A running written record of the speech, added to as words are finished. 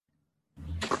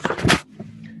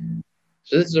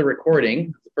So this is a recording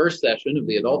of the first session of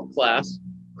the adult class,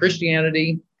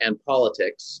 Christianity and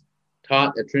Politics,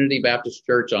 taught at Trinity Baptist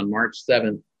Church on March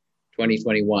 7th,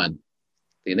 2021.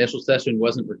 The initial session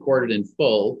wasn't recorded in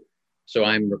full, so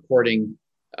I'm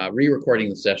re-recording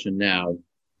the session now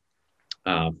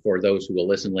for those who will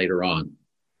listen later on.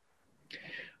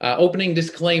 Opening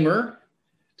disclaimer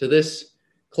to this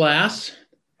class: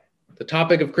 the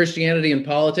topic of Christianity and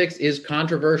politics is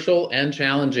controversial and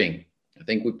challenging. I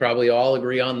think we probably all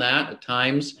agree on that. At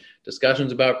times,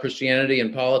 discussions about Christianity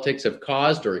and politics have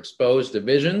caused or exposed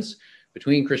divisions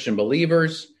between Christian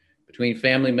believers, between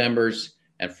family members,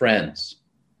 and friends.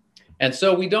 And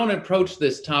so we don't approach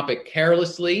this topic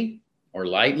carelessly or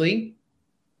lightly.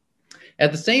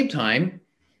 At the same time,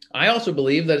 I also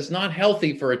believe that it's not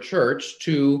healthy for a church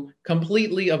to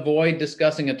completely avoid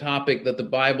discussing a topic that the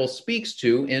Bible speaks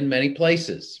to in many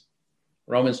places.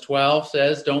 Romans 12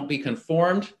 says, "Don't be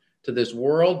conformed to this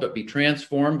world, but be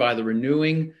transformed by the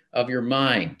renewing of your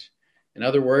mind." In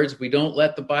other words, if we don't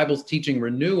let the Bible's teaching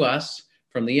renew us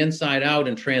from the inside out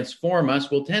and transform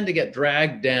us, we'll tend to get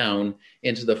dragged down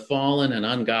into the fallen and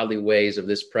ungodly ways of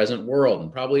this present world.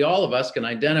 And probably all of us can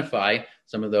identify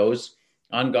some of those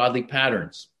ungodly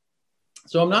patterns.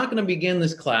 So I'm not going to begin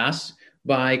this class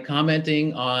by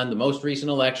commenting on the most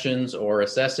recent elections or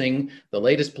assessing the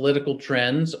latest political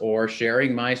trends or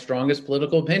sharing my strongest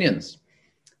political opinions.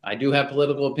 I do have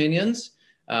political opinions,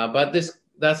 but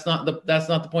that's not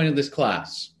the point of this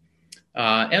class.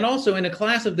 And also, in a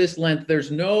class of this length, there's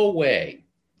no way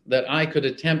that I could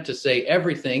attempt to say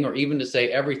everything, or even to say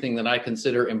everything that I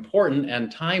consider important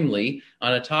and timely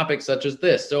on a topic such as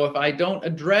this. So if I don't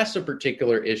address a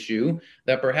particular issue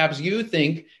that perhaps you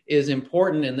think is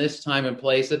important in this time and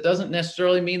place, that doesn't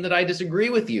necessarily mean that I disagree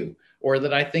with you or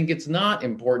that I think it's not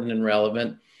important and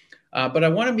relevant. But I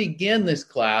want to begin this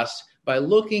class by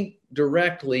looking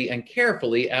directly and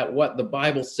carefully at what the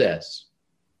Bible says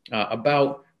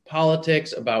about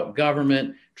politics, about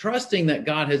government, trusting that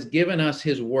God has given us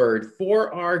his word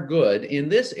for our good in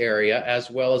this area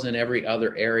as well as in every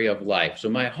other area of life. So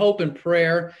my hope and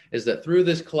prayer is that through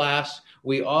this class,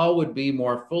 we all would be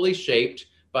more fully shaped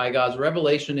by God's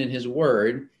revelation in his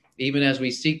word, even as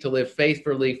we seek to live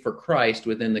faithfully for Christ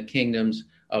within the kingdoms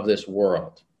of this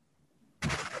world.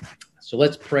 So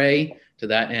let's pray to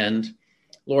that end.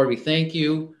 Lord, we thank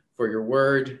you for your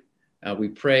word. We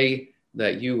pray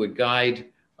that you would guide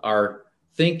our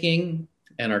thinking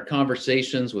and our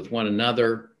conversations with one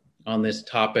another on this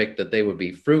topic, that they would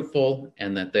be fruitful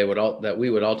and that we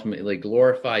would ultimately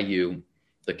glorify you,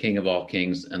 the King of all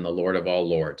kings and the Lord of all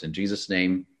lords. In Jesus'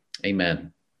 name,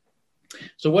 amen.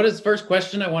 So what is the first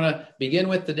question I want to begin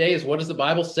with today is, what does the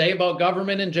Bible say about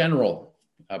government in general,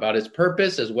 about its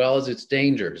purpose as well as its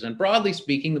dangers? And broadly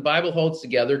speaking, the Bible holds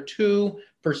together two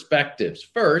perspectives.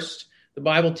 First, the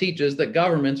Bible teaches that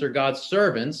governments are God's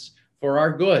servants for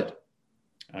our good.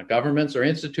 Governments are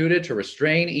instituted to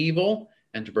restrain evil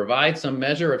and to provide some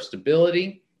measure of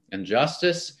stability and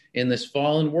justice in this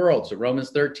fallen world. So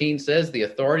Romans 13 says the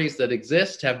authorities that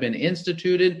exist have been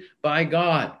instituted by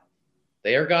God.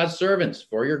 They are God's servants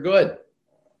for your good.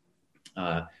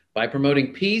 By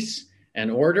promoting peace and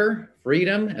order,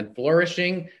 freedom and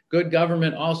flourishing, good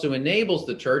government also enables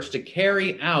the church to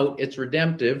carry out its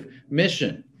redemptive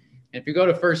mission. And if you go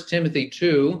to 1 Timothy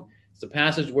 2, it's a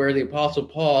passage where the Apostle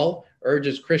Paul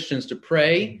urges Christians to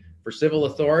pray for civil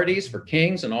authorities, for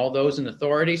kings and all those in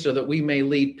authority, so that we may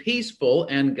lead peaceful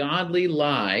and godly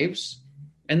lives.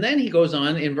 And then he goes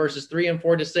on in verses 3 and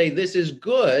 4 to say, this is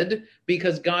good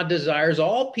because God desires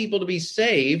all people to be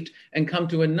saved and come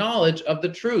to a knowledge of the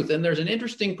truth. And there's an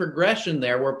interesting progression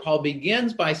there where Paul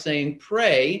begins by saying,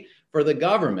 pray for the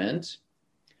government,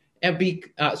 and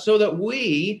so that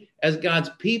we, as God's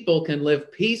people, can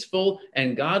live peaceful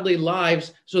and godly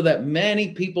lives so that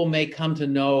many people may come to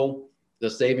know the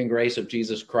saving grace of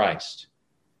Jesus Christ.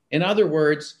 In other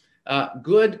words,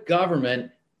 good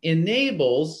government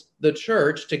enables the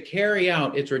church to carry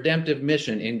out its redemptive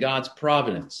mission in God's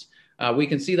providence. We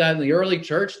can see that in the early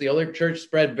church. The early church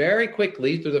spread very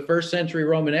quickly through the first century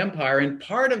Roman Empire, and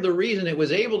part of the reason it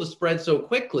was able to spread so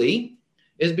quickly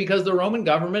is because the Roman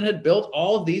government had built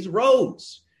all of these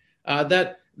roads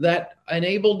that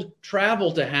enabled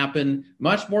travel to happen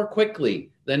much more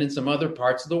quickly than in some other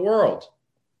parts of the world.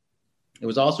 It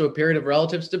was also a period of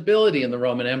relative stability in the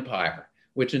Roman Empire,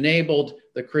 which enabled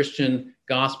the Christian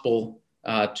gospel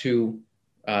to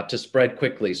spread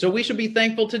quickly. So we should be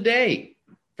thankful today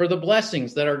for the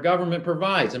blessings that our government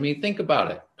provides. I mean, think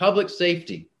about it. Public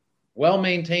safety,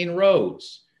 well-maintained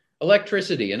roads,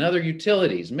 electricity and other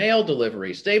utilities, mail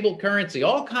delivery, stable currency,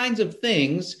 all kinds of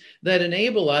things that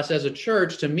enable us as a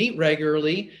church to meet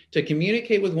regularly, to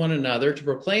communicate with one another, to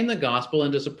proclaim the gospel,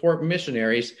 and to support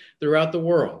missionaries throughout the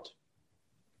world.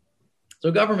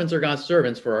 So governments are God's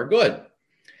servants for our good.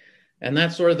 And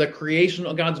that's sort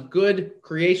of God's good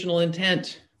creational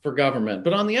intent for government.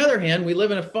 But on the other hand, we live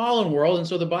in a fallen world, and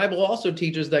so the Bible also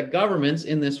teaches that governments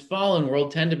in this fallen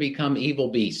world tend to become evil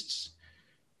beasts.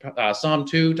 Psalm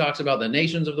 2 talks about the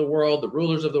nations of the world, the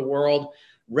rulers of the world,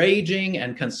 raging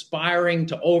and conspiring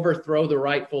to overthrow the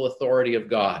rightful authority of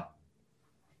God.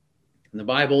 And the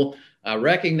Bible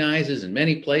recognizes in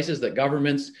many places that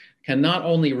governments can not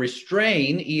only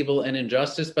restrain evil and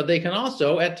injustice, but they can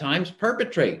also at times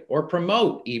perpetrate or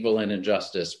promote evil and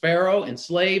injustice. Pharaoh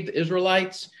enslaved the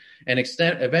Israelites and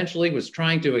eventually was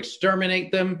trying to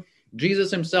exterminate them. Jesus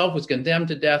himself was condemned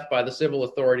to death by the civil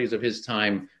authorities of his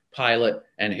time, Pilate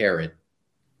and Herod.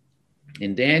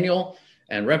 In Daniel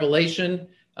and Revelation,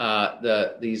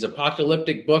 these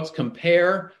apocalyptic books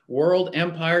compare world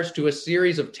empires to a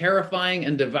series of terrifying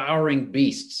and devouring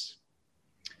beasts.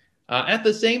 At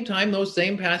the same time, those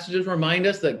same passages remind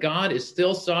us that God is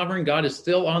still sovereign. God is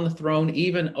still on the throne,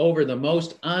 even over the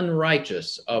most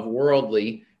unrighteous of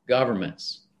worldly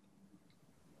governments.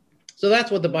 So that's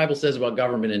what the Bible says about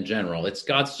government in general. It's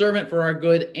God's servant for our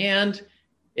good, and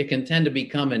it can tend to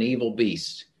become an evil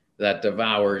beast that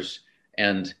devours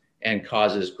and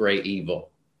causes great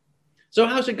evil. So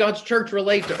how should God's church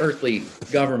relate to earthly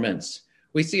governments?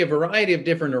 We see a variety of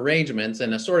different arrangements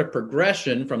and a sort of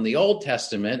progression from the Old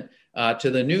Testament to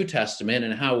the New Testament,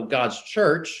 and how God's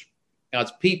church,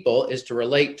 God's people, is to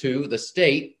relate to the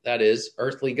state, that is,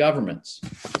 earthly governments.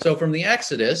 So from the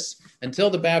Exodus until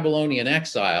the Babylonian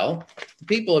exile, the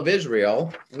people of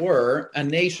Israel were a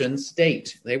nation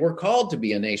state. They were called to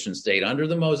be a nation state under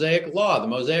the Mosaic Law. The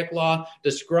Mosaic Law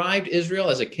described Israel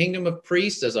as a kingdom of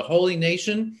priests, as a holy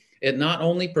nation. It not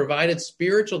only provided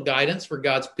spiritual guidance for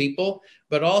God's people,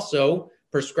 but also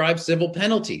prescribed civil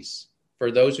penalties for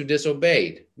those who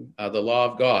disobeyed the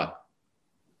law of God.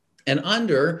 And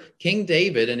under King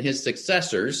David and his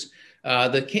successors,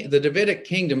 the Davidic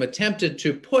kingdom attempted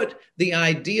to put the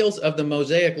ideals of the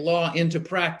Mosaic Law into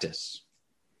practice.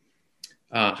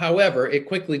 However, it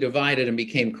quickly divided and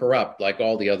became corrupt like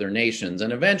all the other nations.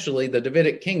 And eventually, the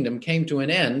Davidic kingdom came to an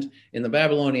end in the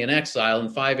Babylonian exile in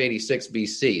 586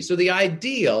 BC. So the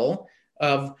ideal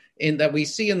that we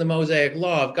see in the Mosaic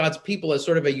Law of God's people as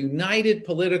sort of a united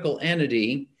political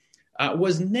entity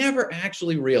was never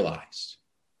actually realized.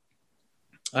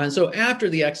 And so after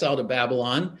the exile to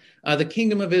Babylon, the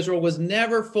kingdom of Israel was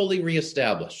never fully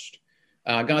reestablished.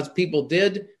 God's people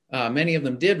many of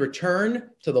them did return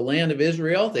to the land of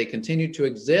Israel. They continued to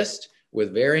exist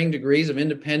with varying degrees of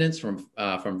independence from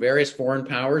various foreign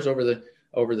powers over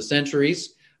the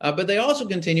centuries. But they also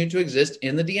continued to exist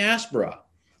in the diaspora.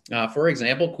 For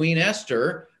example, Queen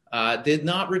Esther did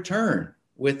not return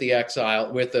with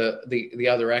the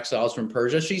other exiles from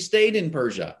Persia. She stayed in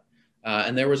Persia.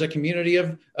 And there was a community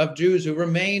of Jews who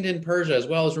remained in Persia, as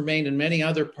well as remained in many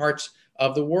other parts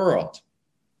of the world.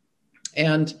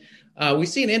 And we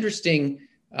see an interesting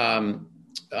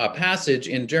passage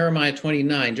in Jeremiah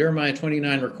 29. Jeremiah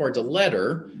 29 records a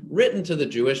letter written to the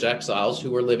Jewish exiles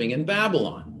who were living in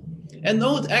Babylon. And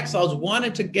those exiles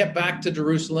wanted to get back to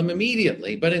Jerusalem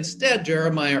immediately, but instead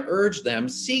Jeremiah urged them,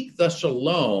 seek the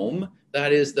shalom,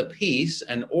 that is the peace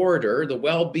and order, the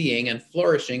well-being and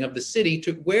flourishing of the city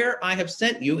to where I have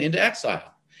sent you into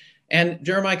exile. And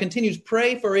Jeremiah continues,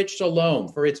 pray for its shalom,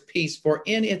 for its peace, for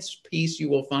in its peace you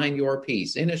will find your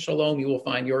peace. In its shalom you will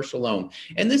find your shalom.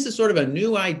 And this is sort of a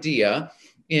new idea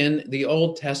in the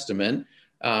Old Testament,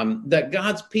 that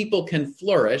God's people can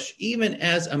flourish even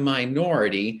as a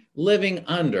minority living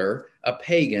under a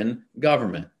pagan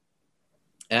government,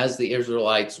 as the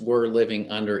Israelites were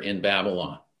living under in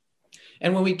Babylon.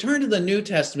 And when we turn to the New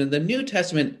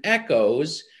Testament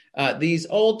echoes these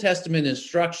Old Testament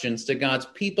instructions to God's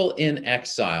people in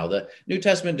exile. The New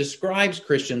Testament describes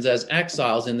Christians as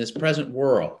exiles in this present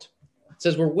world. It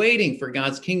says we're waiting for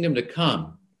God's kingdom to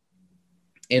come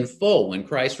in full when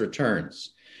Christ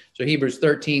returns. So Hebrews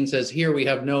 13 says, here we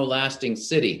have no lasting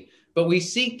city, but we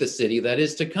seek the city that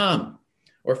is to come.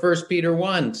 Or 1 Peter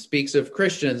 1 speaks of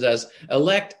Christians as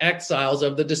elect exiles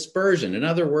of the dispersion. In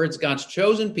other words, God's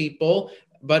chosen people,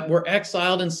 but were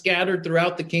exiled and scattered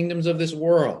throughout the kingdoms of this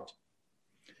world.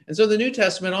 And so the New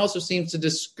Testament also seems to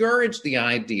discourage the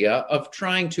idea of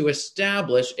trying to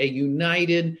establish a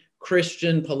united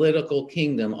Christian political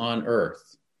kingdom on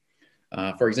earth.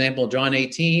 For example, John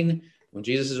 18, when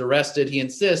Jesus is arrested, he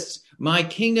insists, My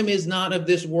kingdom is not of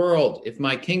this world. If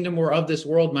my kingdom were of this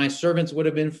world, my servants would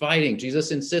have been fighting. Jesus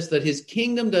insists that his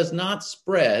kingdom does not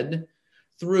spread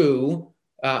through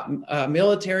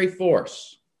military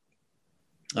force.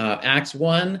 Acts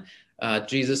 1,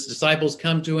 Jesus' disciples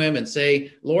come to him and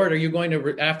say, Lord, are you going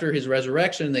to, after his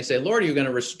resurrection, they say, Lord, are you going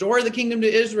to restore the kingdom to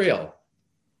Israel?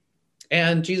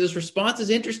 And Jesus' response is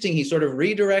interesting. He sort of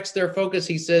redirects their focus.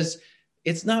 He says,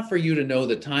 it's not for you to know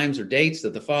the times or dates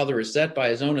that the Father has set by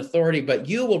his own authority, but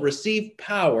you will receive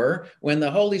power when the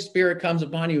Holy Spirit comes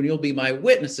upon you, and you'll be my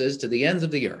witnesses to the ends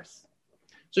of the earth.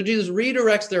 So Jesus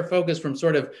redirects their focus from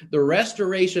sort of the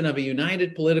restoration of a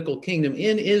united political kingdom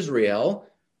in Israel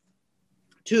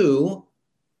to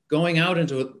going out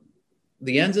into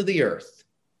the ends of the earth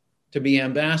to be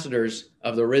ambassadors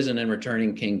of the risen and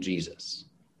returning King Jesus.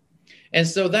 And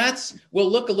so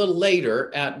we'll look a little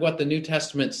later at what the New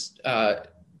Testament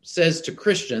says to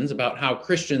Christians about how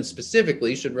Christians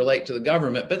specifically should relate to the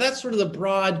government. But that's sort of the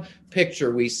broad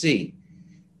picture we see,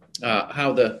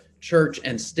 how the church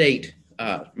and state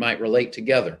might relate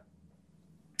together.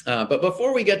 But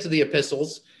before we get to the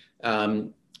epistles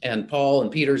and Paul and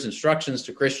Peter's instructions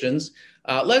to Christians,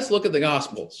 let's look at the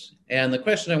Gospels. And the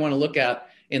question I want to look at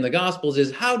in the Gospels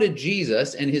is, how did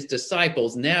Jesus and his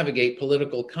disciples navigate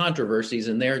political controversies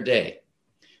in their day?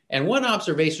 And one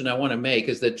observation I want to make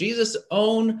is that Jesus'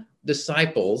 own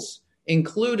disciples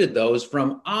included those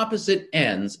from opposite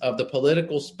ends of the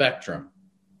political spectrum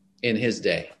in his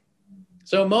day.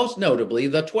 So most notably,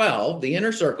 the 12, the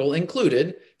inner circle,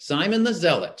 included Simon the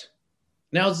Zealot.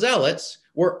 Now, zealots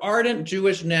were ardent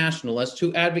Jewish nationalists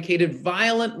who advocated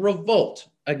violent revolt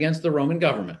against the Roman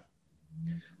government.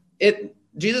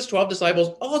 Jesus' 12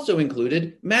 disciples also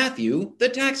included Matthew, the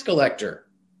tax collector.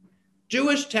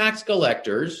 Jewish tax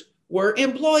collectors were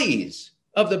employees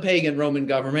of the pagan Roman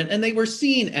government, and they were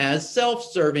seen as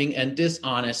self-serving and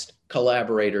dishonest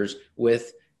collaborators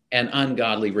with an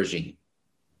ungodly regime.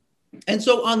 And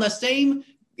so in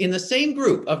the same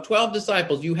group of 12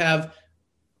 disciples, you have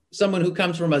someone who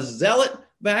comes from a zealot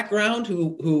background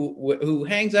who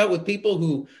hangs out with people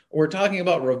who were talking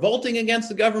about revolting against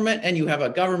the government, and you have a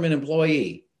government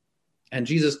employee. And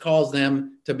Jesus calls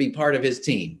them to be part of his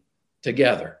team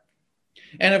together.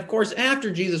 And of course,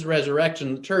 after Jesus'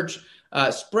 resurrection, the church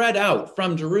spread out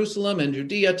from Jerusalem and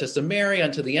Judea to Samaria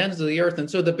and to the ends of the earth. And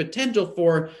so the potential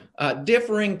for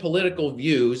differing political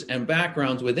views and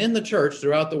backgrounds within the church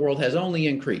throughout the world has only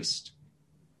increased.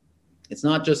 It's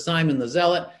not just Simon the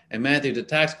Zealot and Matthew the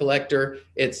tax collector.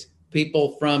 It's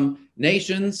people from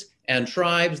nations and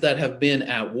tribes that have been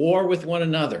at war with one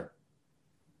another,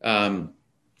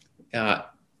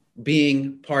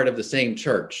 being part of the same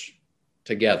church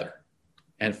together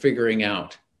and figuring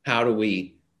out how do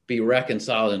we be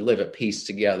reconciled and live at peace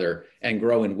together and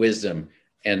grow in wisdom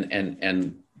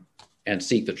and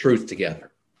seek the truth together.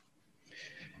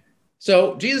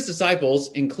 So Jesus'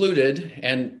 disciples included,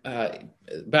 and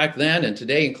back then and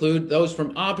today include, those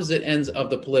from opposite ends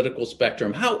of the political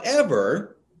spectrum.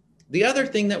 However, the other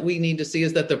thing that we need to see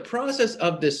is that the process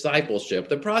of discipleship,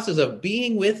 the process of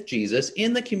being with Jesus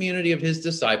in the community of his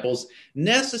disciples,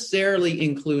 necessarily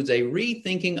includes a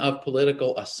rethinking of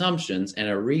political assumptions and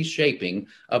a reshaping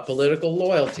of political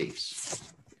loyalties,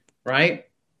 right?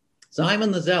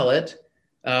 Simon the Zealot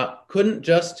couldn't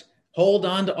just hold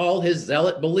on to all his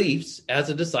zealot beliefs as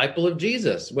a disciple of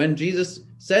Jesus when Jesus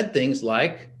said things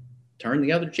like, turn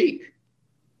the other cheek,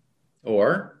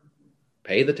 or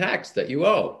pay the tax that you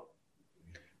owe.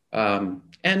 And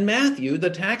Matthew, the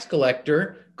tax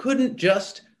collector, couldn't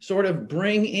just sort of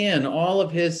bring in all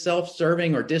of his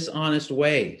self-serving or dishonest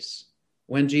ways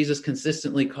when Jesus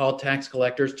consistently called tax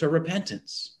collectors to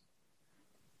repentance.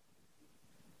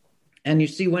 And you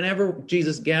see, whenever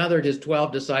Jesus gathered his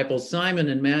 12 disciples, Simon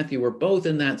and Matthew were both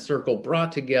in that circle,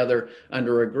 brought together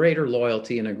under a greater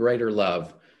loyalty and a greater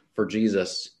love for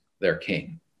Jesus, their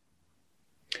King.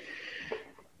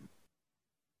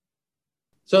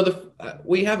 So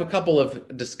we have a couple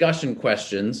of discussion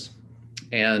questions,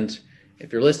 and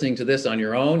if you're listening to this on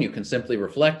your own, you can simply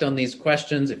reflect on these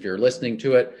questions. If you're listening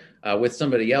to it with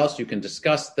somebody else, you can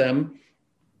discuss them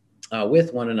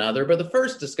with one another. But the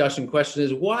first discussion question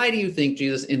is, why do you think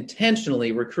Jesus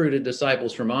intentionally recruited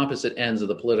disciples from opposite ends of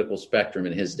the political spectrum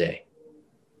in his day?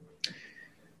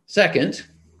 Second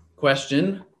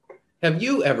question, have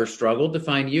you ever struggled to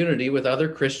find unity with other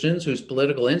Christians whose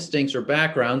political instincts or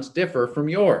backgrounds differ from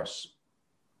yours?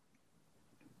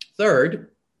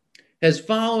 Third, has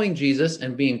following Jesus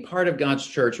and being part of God's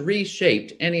church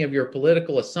reshaped any of your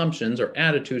political assumptions or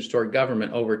attitudes toward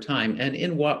government over time, and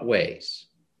in what ways?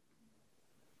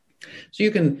 So you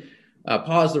can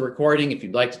pause the recording if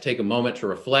you'd like to take a moment to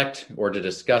reflect or to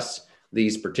discuss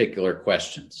these particular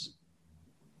questions.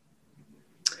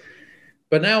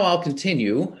 But now I'll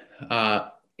continue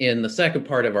in the second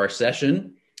part of our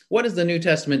session. What does the New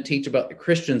Testament teach about the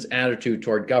Christian's attitude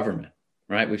toward government?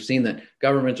 Right? We've seen that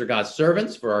governments are God's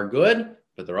servants for our good,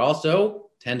 but they're also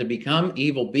tend to become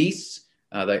evil beasts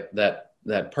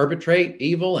that perpetrate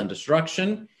evil and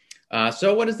destruction.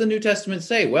 So what does the New Testament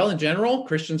say? Well, in general,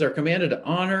 Christians are commanded to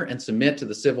honor and submit to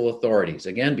the civil authorities.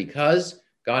 Again, because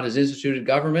God has instituted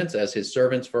governments as his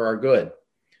servants for our good.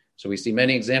 So we see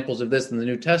many examples of this in the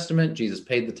New Testament. Jesus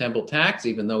paid the temple tax,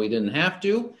 even though he didn't have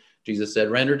to. Jesus said,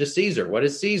 render to Caesar what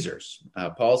is Caesar's.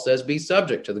 Paul says, be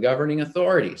subject to the governing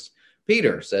authorities.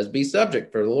 Peter says, be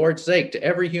subject for the Lord's sake to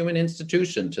every human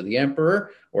institution, to the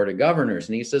emperor or to governors.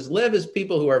 And he says, live as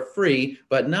people who are free,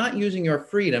 but not using your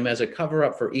freedom as a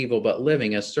cover-up for evil, but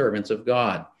living as servants of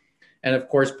God. And of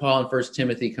course, Paul in 1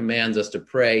 Timothy commands us to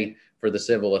pray for the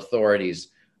civil authorities.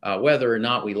 Whether or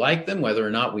not we like them, whether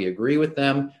or not we agree with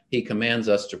them, he commands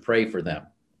us to pray for them.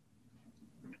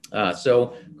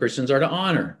 So Christians are to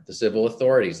honor the civil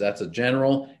authorities. That's a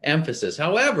general emphasis.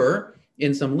 However,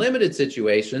 in some limited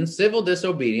situations, civil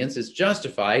disobedience is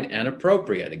justified and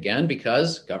appropriate, again,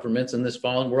 because governments in this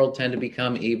fallen world tend to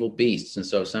become evil beasts. And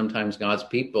so sometimes God's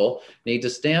people need to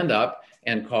stand up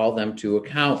and call them to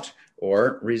account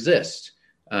or resist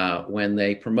when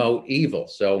they promote evil.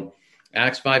 So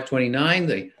Acts 5:29,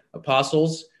 the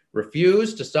apostles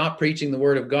refuse to stop preaching the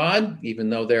word of God, even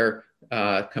though they're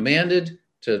commanded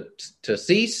to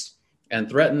cease and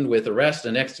threatened with arrest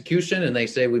and execution. And they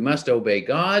say, we must obey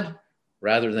God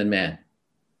rather than men.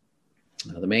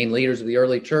 The main leaders of the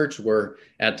early church were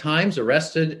at times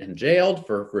arrested and jailed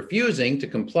for refusing to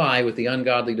comply with the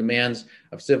ungodly demands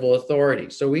of civil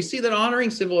authorities. So we see that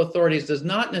honoring civil authorities does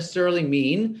not necessarily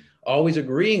mean always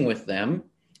agreeing with them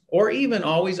or even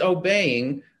always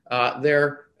obeying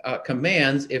their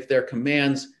commands if their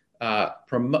commands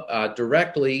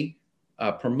directly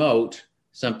promote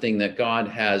something that God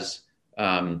has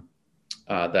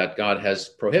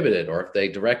prohibited, or if they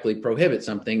directly prohibit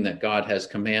something that God has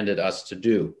commanded us to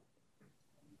do.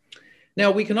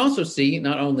 Now, we can also see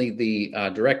not only the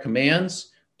direct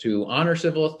commands to honor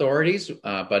civil authorities,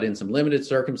 but in some limited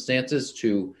circumstances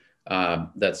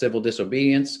that civil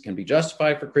disobedience can be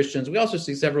justified for Christians. We also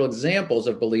see several examples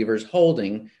of believers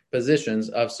holding positions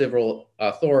of civil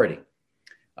authority.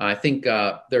 I think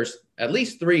there's at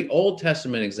least 3 Old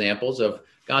Testament examples of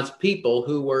God's people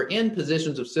who were in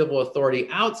positions of civil authority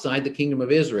outside the kingdom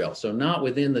of Israel. So not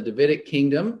within the Davidic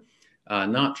kingdom,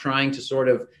 not trying to sort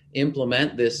of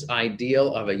implement this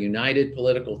ideal of a united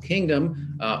political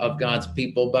kingdom of God's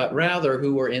people, but rather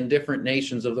who were in different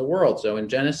nations of the world. So in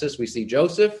Genesis, we see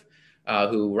Joseph,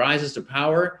 who rises to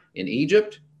power in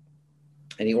Egypt,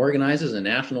 and he organizes a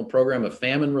national program of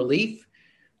famine relief.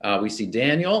 We see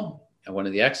Daniel, one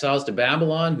of the exiles to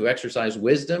Babylon, who exercised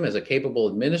wisdom as a capable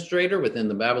administrator within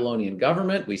the Babylonian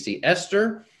government. We see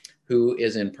Esther, who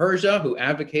is in Persia, who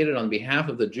advocated on behalf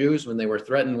of the Jews when they were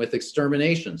threatened with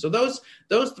extermination. So those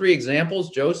 3 examples,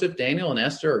 Joseph, Daniel, and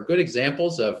Esther, are good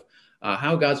examples of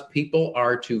how God's people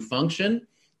are to function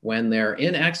when they're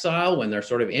in exile, when they're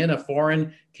sort of in a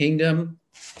foreign kingdom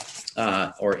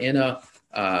or in an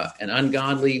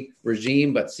ungodly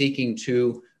regime, but seeking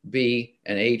to be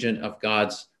an agent of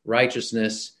God's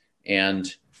righteousness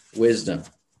and wisdom.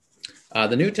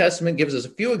 The New Testament gives us a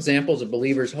few examples of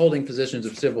believers holding positions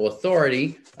of civil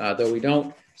authority, though we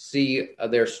don't see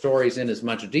their stories in as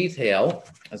much detail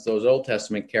as those Old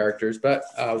Testament characters. But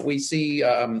we see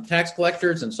tax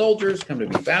collectors and soldiers come to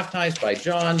be baptized by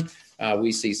John.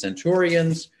 We see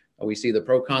centurions. We see the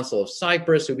proconsul of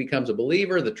Cyprus, who becomes a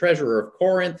believer, the treasurer of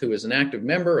Corinth, who is an active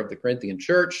member of the Corinthian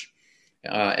church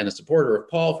and a supporter of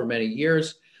Paul for many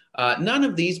years. None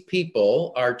of these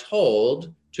people are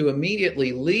told to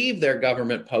immediately leave their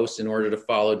government posts in order to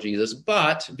follow Jesus,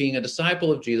 but being a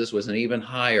disciple of Jesus was an even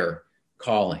higher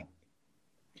calling.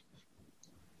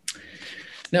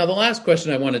 Now, the last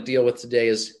question I want to deal with today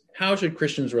is, how should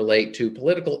Christians relate to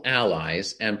political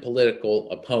allies and political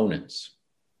opponents?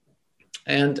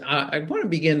 And I want to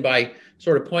begin by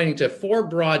sort of pointing to 4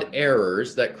 broad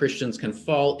errors that Christians can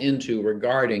fall into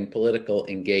regarding political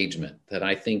engagement that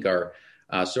I think are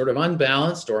sort of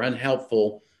unbalanced or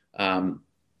unhelpful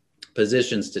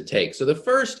positions to take. So the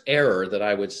first error that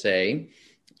I would say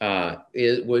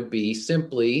would be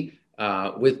simply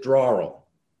withdrawal.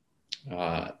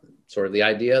 Sort of the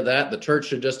idea that the church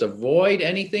should just avoid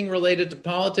anything related to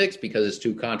politics because it's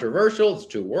too controversial, it's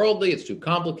too worldly, it's too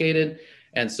complicated.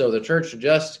 And so the church should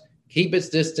just keep its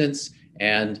distance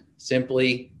and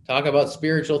simply talk about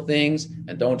spiritual things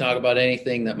and don't talk about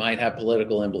anything that might have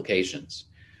political implications.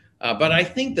 But I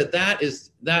think that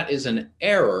is that is an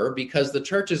error because the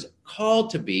church is called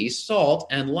to be salt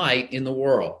and light in the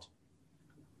world.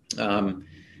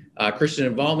 Christian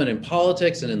involvement in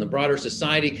politics and in the broader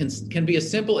society can be a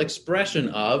simple expression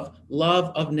of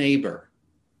love of neighbor.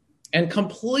 And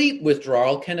complete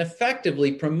withdrawal can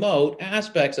effectively promote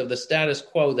aspects of the status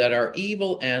quo that are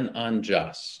evil and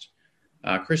unjust.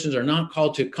 Christians are not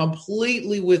called to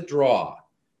completely withdraw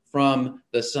from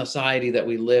the society that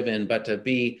we live in, but to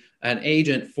be an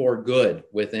agent for good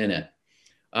within it.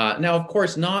 Now, of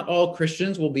course, not all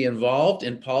Christians will be involved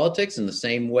in politics in the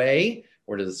same way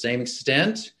or to the same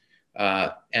extent.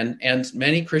 And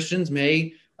many Christians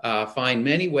may find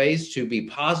many ways to be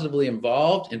positively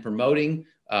involved in promoting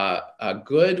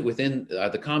good within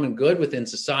the common good within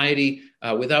society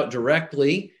without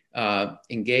directly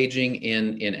engaging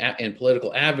in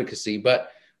political advocacy.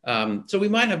 But so we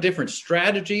might have different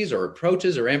strategies or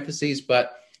approaches or emphases,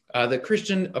 but the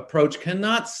Christian approach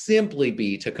cannot simply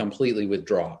be to completely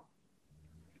withdraw.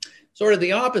 Sort of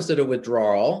the opposite of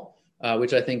withdrawal,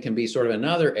 which I think can be sort of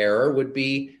another error, would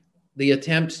be the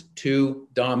attempt to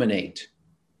dominate.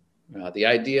 The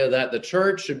idea that the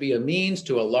church should be a means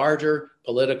to a larger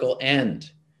political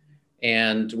end.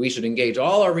 And we should engage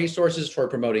all our resources for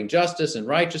promoting justice and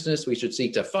righteousness. We should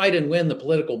seek to fight and win the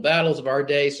political battles of our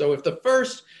day. So if the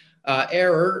first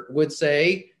error would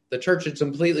say the church should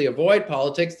completely avoid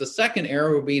politics, the second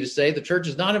error would be to say the church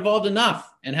is not involved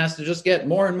enough and has to just get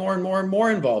more and more and more and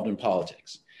more involved in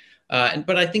politics.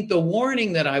 But I think the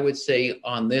warning that I would say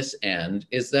on this end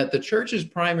is that the church's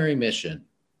primary mission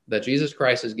that Jesus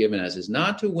Christ has given us is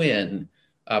not to win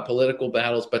political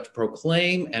battles, but to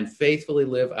proclaim and faithfully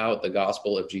live out the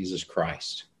gospel of Jesus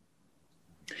Christ.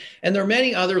 And there are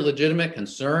many other legitimate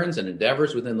concerns and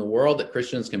endeavors within the world that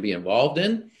Christians can be involved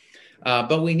in,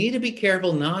 but we need to be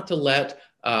careful not to let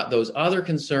those other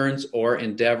concerns or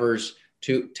endeavors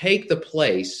to take the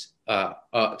place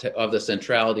of the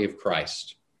centrality of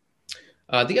Christ.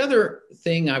 The other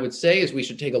thing I would say is we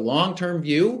should take a long-term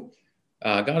view.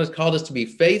 God has called us to be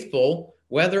faithful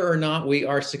whether or not we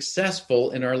are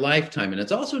successful in our lifetime. And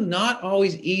it's also not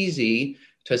always easy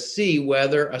to see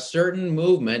whether a certain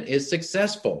movement is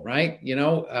successful, right? You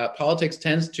know, politics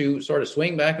tends to sort of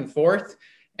swing back and forth.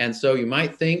 And so you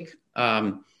might think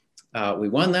we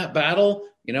won that battle,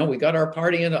 you know, we got our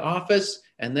party into office,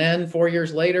 and then 4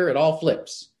 years later, it all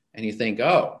flips. And you think,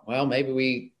 oh, well, maybe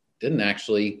we didn't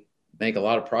actually make a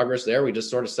lot of progress there. We just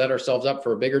sort of set ourselves up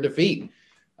for a bigger defeat.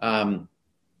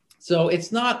 So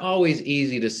it's not always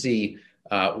easy to see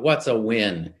what's a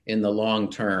win in the long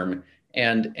term.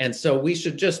 And so we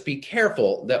should just be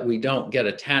careful that we don't get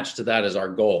attached to that as our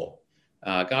goal.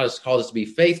 God has called us to be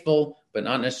faithful, but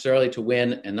not necessarily to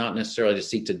win and not necessarily to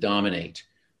seek to dominate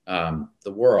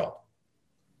the world.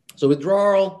 So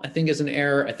withdrawal, I think, is an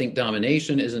error. I think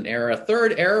domination is an error. A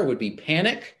third error would be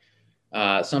panic.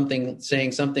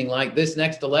 Saying something like this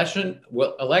next election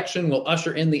will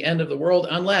usher in the end of the world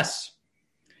unless.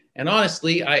 And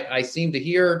honestly, I seem to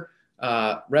hear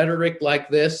rhetoric like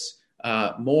this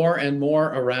more and more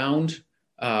around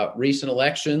recent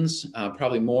elections,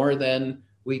 probably more than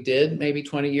we did maybe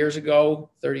 20 years ago,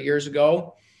 30 years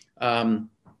ago.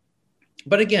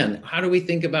 But again, how do we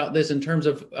think about this in terms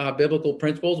of biblical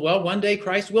principles? Well, one day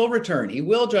Christ will return. He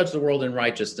will judge the world in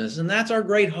righteousness, and that's our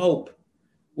great hope.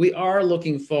 We are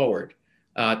looking forward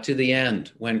to the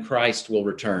end when Christ will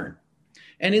return.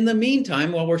 And in the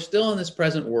meantime, while we're still in this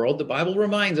present world, the Bible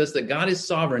reminds us that God is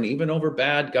sovereign even over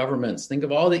bad governments. Think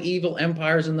of all the evil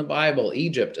empires in the Bible: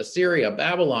 Egypt, Assyria,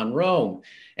 Babylon, Rome.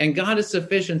 And God is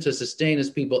sufficient to sustain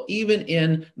his people even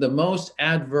in the most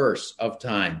adverse of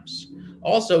times.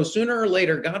 Also, sooner or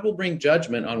later, God will bring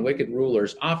judgment on wicked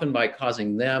rulers, often by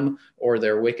causing them or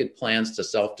their wicked plans to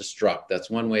self-destruct. That's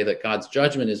one way that God's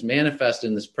judgment is manifest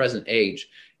in this present age,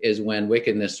 is when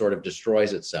wickedness sort of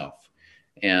destroys itself.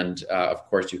 And of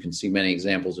course, you can see many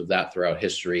examples of that throughout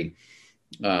history.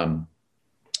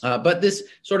 But this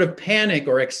sort of panic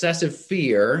or excessive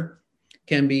fear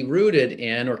can be rooted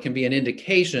in, or can be an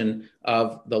indication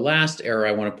of the last error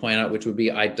I want to point out, which would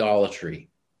be idolatry.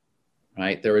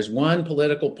 Right? There is one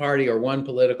political party or one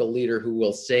political leader who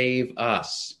will save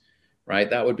us. Right?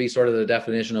 That would be sort of the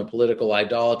definition of political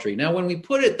idolatry. Now, when we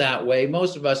put it that way,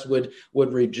 most of us would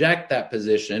reject that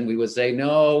position. We would say,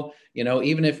 no, you know,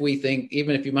 even if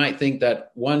you might think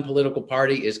that one political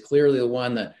party is clearly the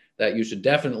one that you should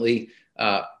definitely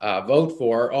vote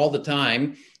for all the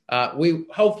time, we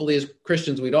hopefully as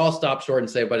Christians, we'd all stop short and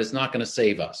say, but it's not going to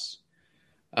save us.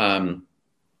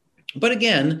 But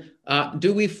again,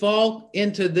 Do we fall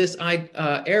into this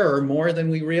error more than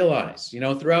we realize?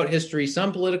 Throughout history,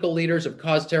 some political leaders have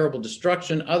caused terrible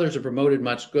destruction. Others have promoted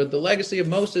much good. The legacy of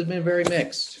most has been very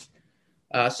mixed.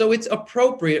 So it's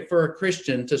appropriate for a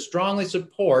Christian to strongly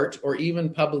support or even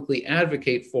publicly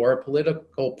advocate for a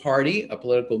political party, a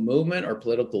political movement, or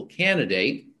political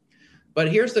candidate.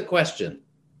 But here's the question.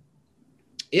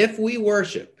 If we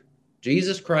worship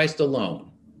Jesus Christ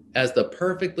alone as the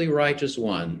perfectly righteous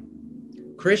one,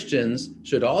 Christians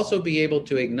should also be able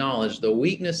to acknowledge the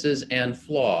weaknesses and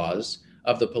flaws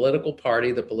of the political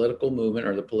party, the political movement,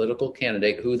 or the political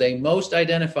candidate who they most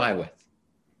identify with.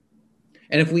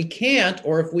 And if we can't,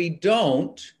 or if we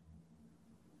don't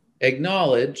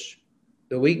acknowledge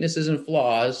the weaknesses and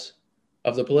flaws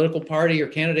of the political party or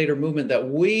candidate or movement that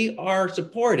we are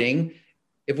supporting,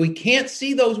 if we can't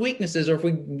see those weaknesses, or if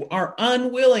we are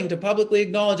unwilling to publicly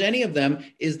acknowledge any of them,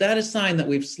 is that a sign that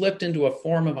we've slipped into a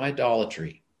form of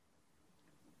idolatry,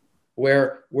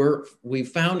 where we've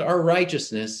found our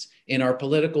righteousness in our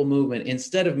political movement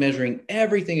instead of measuring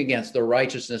everything against the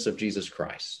righteousness of Jesus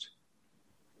Christ?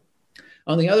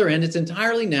 On the other end, it's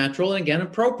entirely natural and, again,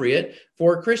 appropriate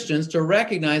for Christians to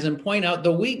recognize and point out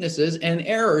the weaknesses and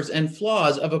errors and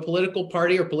flaws of a political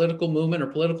party or political movement or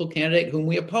political candidate whom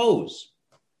we oppose.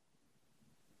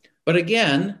 But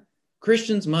again,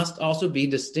 Christians must also be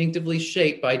distinctively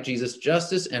shaped by Jesus'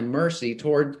 justice and mercy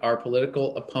toward our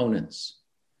political opponents.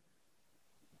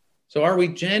 So are we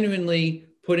genuinely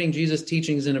putting Jesus'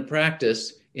 teachings into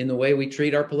practice in the way we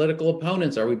treat our political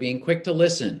opponents? Are we being quick to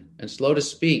listen and slow to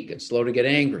speak and slow to get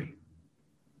angry?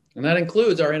 And that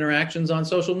includes our interactions on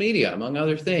social media, among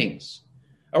other things.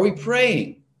 Are we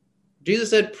praying? Jesus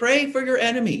said, pray for your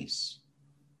enemies,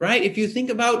 right? If you think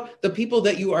about the people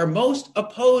that you are most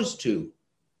opposed to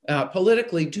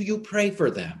politically, do you pray for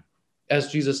them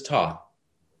as Jesus taught?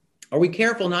 Are we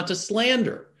careful not to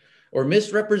slander or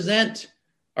misrepresent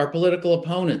our political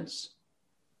opponents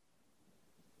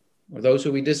or those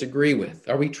who we disagree with?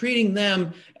 Are we treating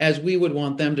them as we would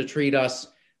want them to treat us?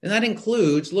 And that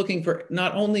includes looking for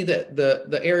not only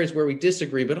the areas where we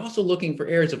disagree, but also looking for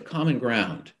areas of common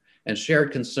ground and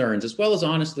shared concerns, as well as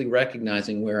honestly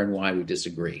recognizing where and why we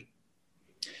disagree.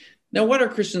 Now, what are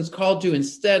Christians called to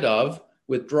instead of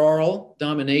withdrawal,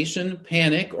 domination,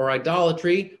 panic, or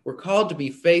idolatry? We're called to be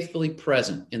faithfully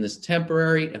present in this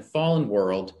temporary and fallen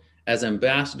world as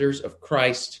ambassadors of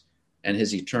Christ and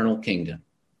his eternal kingdom.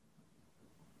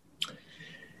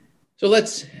 So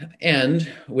let's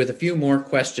end with a few more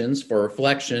questions for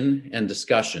reflection and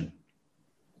discussion.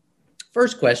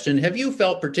 First question, have you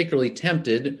felt particularly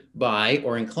tempted by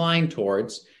or inclined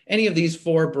towards any of these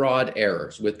four broad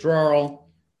errors: withdrawal,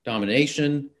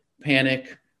 domination,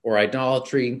 panic, or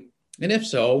idolatry? And if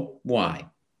so, why?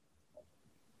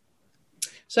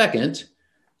 Second,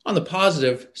 on the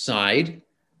positive side,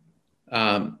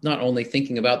 not only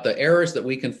thinking about the errors that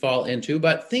we can fall into,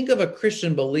 but think of a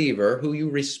Christian believer who you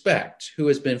respect, who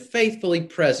has been faithfully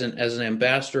present as an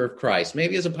ambassador of Christ,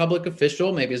 maybe as a public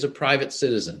official, maybe as a private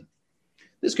citizen.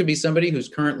 This could be somebody who's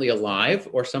currently alive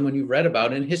or someone you've read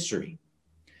about in history.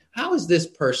 How has this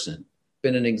person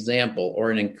been an example or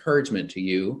an encouragement to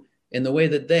you in the way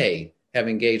that they have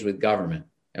engaged with government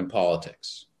and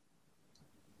politics?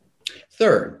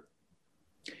 Third,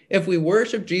 if we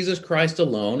worship Jesus Christ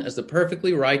alone as the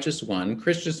perfectly righteous one,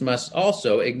 Christians must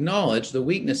also acknowledge the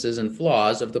weaknesses and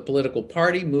flaws of the political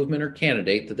party, movement, or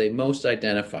candidate that they most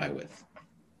identify with.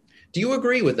 Do you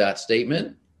agree with that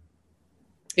statement?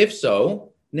 If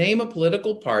so, name a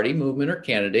political party, movement, or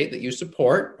candidate that you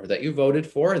support, or that you voted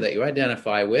for, or that you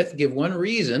identify with. Give one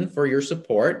reason for your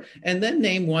support, and then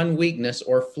name one weakness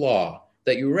or flaw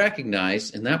that you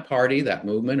recognize in that party, that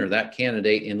movement, or that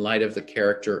candidate in light of the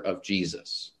character of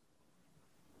Jesus.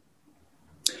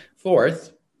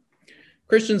 Fourth,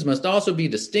 Christians must also be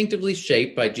distinctively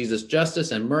shaped by Jesus' justice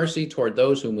and mercy toward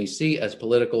those whom we see as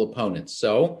political opponents.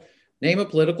 So, name a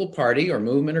political party or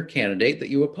movement or candidate that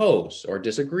you oppose or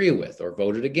disagree with or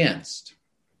voted against.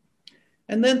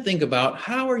 And then think about,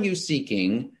 how are you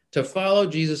seeking to follow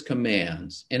Jesus'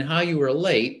 commands and how you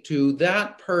relate to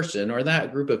that person or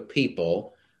that group of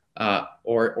people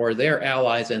or their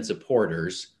allies and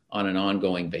supporters on an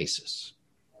ongoing basis.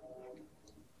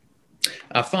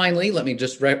 Finally, let me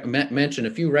just mention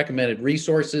a few recommended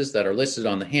resources that are listed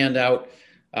on the handout.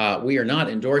 We are not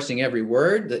endorsing every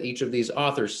word that each of these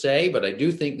authors say, but I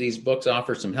do think these books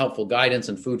offer some helpful guidance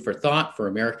and food for thought for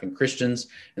American Christians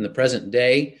in the present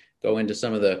day, go into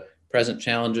some of the present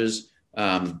challenges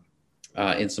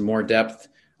in some more depth.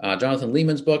 Jonathan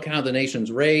Leeman's book, How the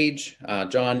Nations Rage,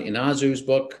 John Inazu's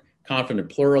book, Confident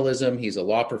Pluralism. He's a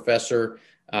law professor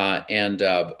and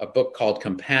a book called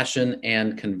Compassion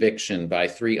and Conviction by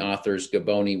three authors,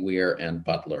 Gaboni, Weir, and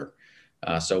Butler.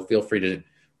 So feel free to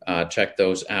check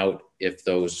those out if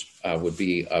those would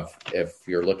be if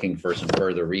you're looking for some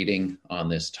further reading on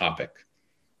this topic.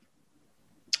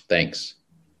 Thanks.